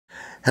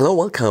Hello,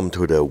 welcome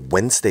to the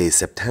Wednesday,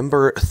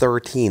 September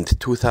 13th,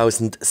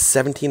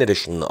 2017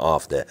 edition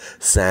of the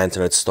SANS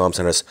Internet Storm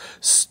Center's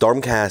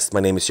Stormcast.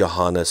 My name is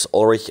Johannes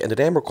Ulrich and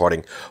today I'm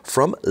recording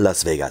from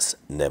Las Vegas,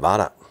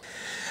 Nevada.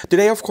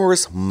 Today, of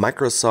course,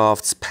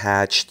 Microsoft's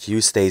Patch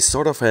Tuesday,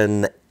 sort of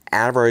an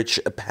average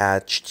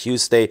Patch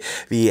Tuesday.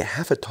 We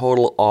have a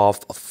total of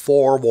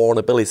 4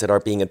 vulnerabilities that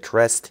are being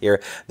addressed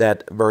here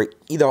that were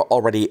either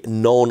already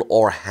known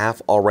or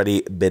have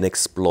already been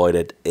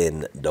exploited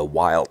in the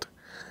wild.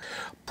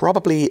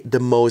 Probably the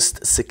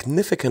most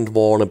significant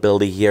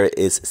vulnerability here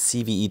is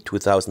CVE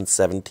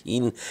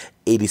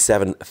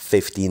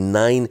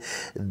 2017-8759.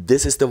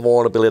 This is the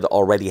vulnerability that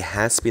already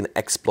has been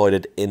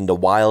exploited in the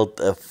wild.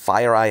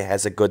 FireEye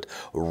has a good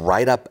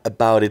write-up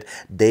about it.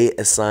 They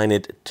assign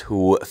it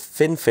to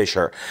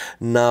Finfisher.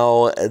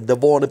 Now, the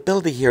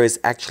vulnerability here is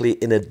actually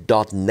in a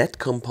 .NET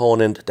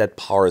component that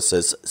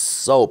parses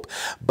SOAP,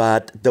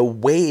 but the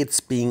way it's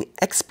being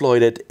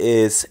exploited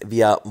is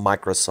via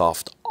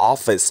Microsoft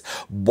Office.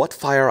 What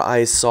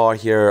FireEye saw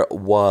here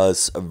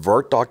was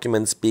Word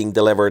documents being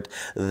delivered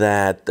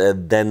that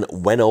then,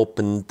 when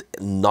opened,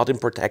 not in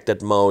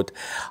protected mode,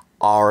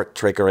 are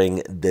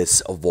triggering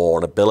this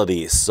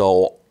vulnerability.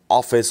 So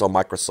Office or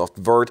Microsoft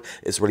Word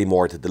is really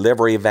more the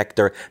delivery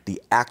vector.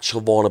 The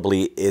actual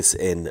vulnerability is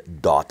in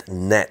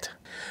 .NET.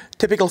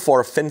 Typical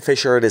for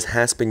Finfisher, this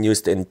has been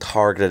used in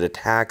targeted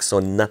attacks, so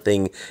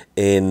nothing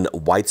in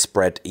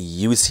widespread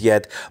use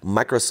yet.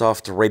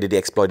 Microsoft rated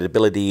the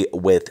exploitability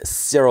with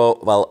 0,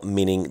 well,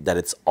 meaning that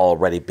it's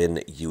already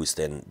been used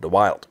in the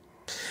wild.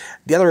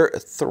 The other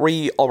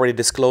 3 already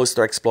disclosed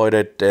or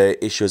exploited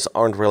issues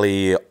aren't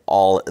really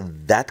all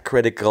that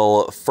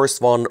critical.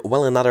 First one,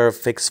 well, another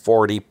fix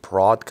for the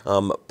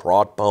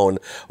Broadbone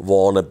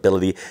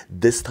vulnerability,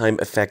 this time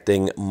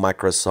affecting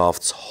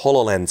Microsoft's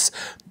HoloLens.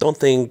 Don't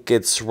think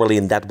it's really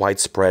in that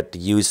widespread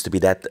use to be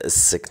that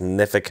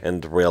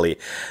significant, really.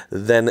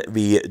 Then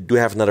we do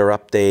have another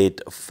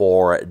update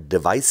for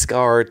Device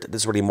Guard.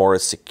 This is really more a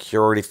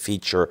security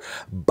feature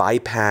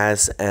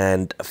bypass.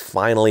 And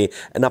finally,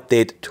 an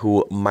update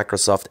to Microsoft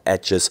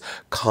Edge's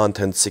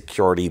content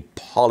security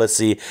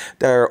policy.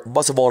 There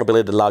was a vulnerability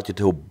that allowed you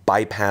to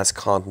bypass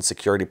content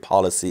security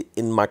policy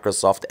in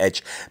Microsoft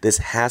Edge. This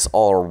has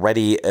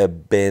already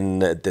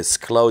been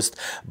disclosed,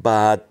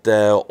 but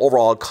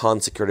overall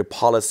content security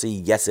policy,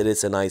 yes, it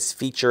is a nice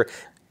feature.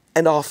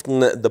 And often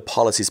the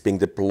policies being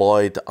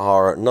deployed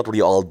are not really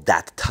all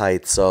that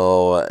tight,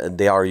 so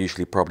they are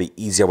usually probably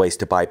easier ways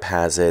to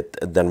bypass it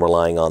than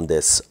relying on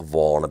this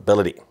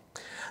vulnerability.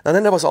 And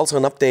then there was also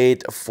an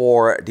update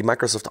for the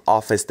Microsoft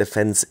Office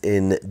Defense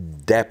in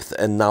Depth.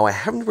 And now I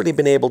haven't really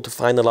been able to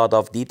find a lot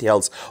of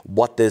details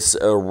what this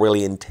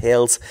really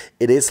entails.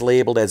 It is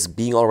labeled as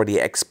being already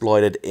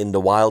exploited in the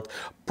wild.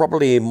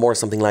 Probably more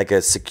something like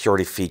a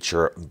security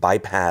feature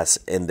bypass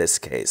in this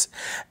case.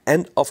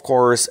 And of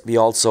course, we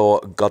also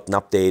got an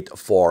update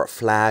for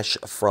Flash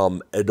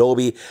from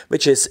Adobe,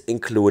 which is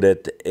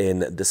included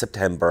in the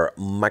September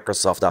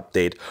Microsoft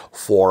update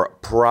for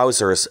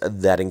browsers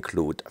that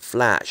include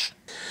Flash.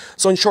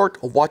 So in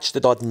short, watch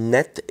the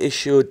 .NET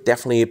issue,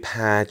 definitely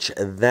patch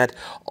that.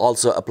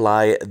 Also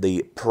apply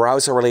the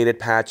browser-related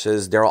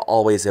patches. They're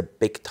always a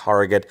big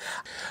target.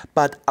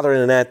 But other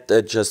than that,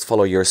 just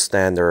follow your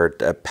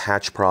standard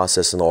patch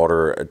process in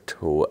order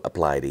to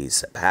apply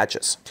these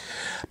patches.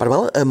 But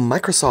well,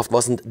 Microsoft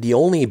wasn't the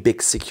only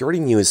big security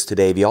news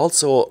today. We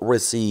also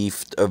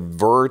received a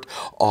word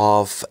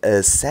of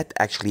a set,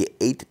 actually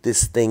 8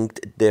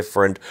 distinct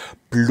different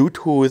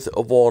Bluetooth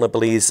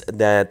vulnerabilities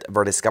that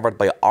were discovered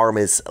by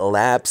Armis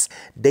Labs.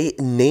 They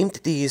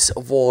named these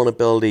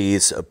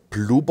vulnerabilities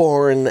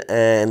BlueBorne,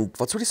 and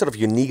what's really sort of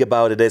unique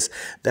about it is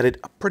that it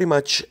pretty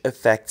much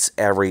affects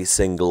every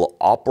single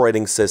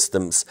operating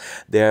systems.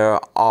 There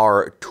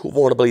are 2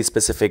 vulnerabilities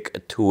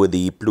specific to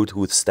the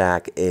Bluetooth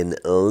stack in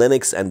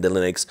Linux and the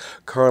Linux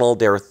kernel.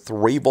 There are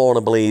 3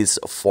 vulnerabilities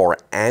for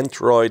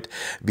Android.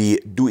 We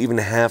do even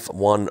have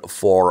one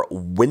for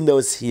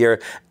Windows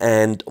here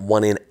and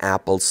one in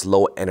Apple's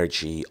low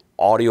energy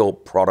audio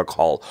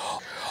protocol.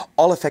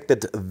 All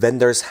affected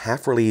vendors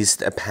have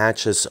released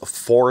patches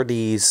for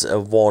these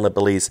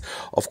vulnerabilities.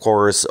 Of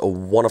course,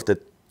 one of the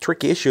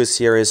tricky issues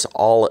here is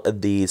all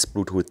of these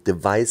Bluetooth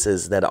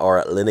devices that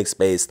are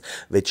Linux-based,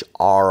 which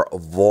are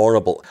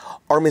vulnerable.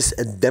 Armis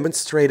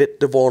demonstrated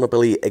the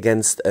vulnerability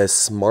against a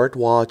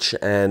smartwatch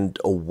and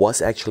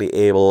was actually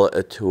able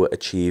to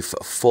achieve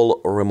full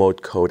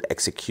remote code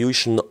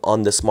execution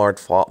on the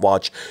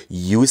smartwatch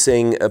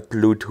using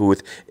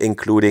Bluetooth,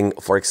 including,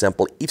 for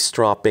example,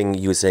 eavesdropping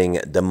using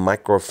the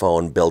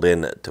microphone built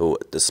in to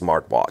the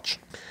smartwatch.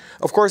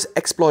 Of course,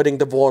 exploiting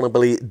the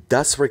vulnerability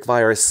does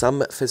require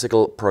some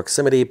physical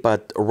proximity,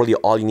 but really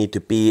all you need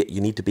to be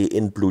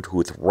in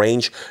Bluetooth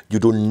range. You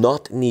do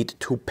not need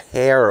to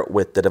pair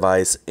with the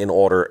device in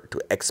order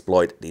to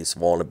exploit these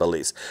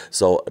vulnerabilities.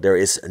 So there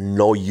is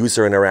no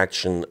user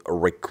interaction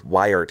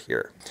required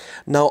here.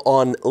 Now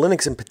on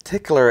Linux in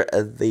particular,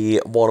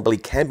 the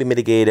vulnerability can be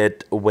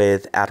mitigated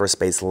with address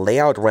space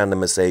layout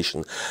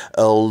randomization.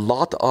 A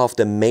lot of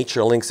the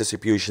major Linux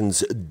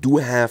distributions do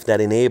have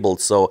that enabled,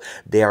 so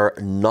they are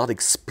not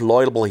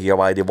exploitable here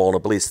while the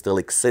vulnerability still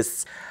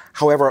exists.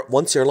 However,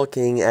 once you're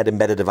looking at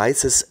embedded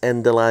devices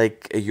and the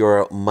like,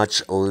 you're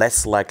much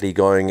less likely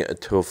going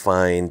to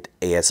find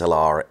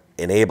ASLR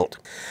enabled.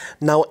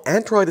 Now,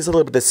 Android is a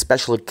little bit a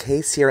special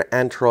case here.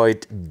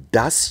 Android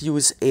does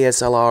use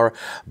ASLR,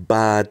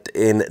 but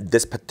in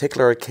this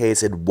particular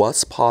case, it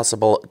was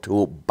possible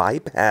to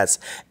bypass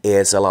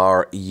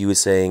ASLR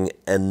using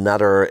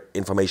another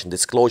information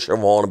disclosure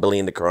vulnerability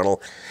in the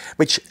kernel,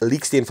 which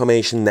leaks the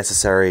information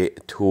necessary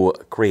to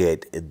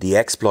create the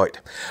exploit.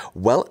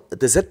 Well,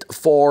 that's it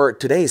for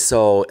today.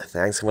 So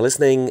thanks for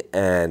listening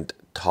and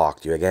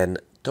talk to you again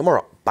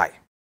tomorrow.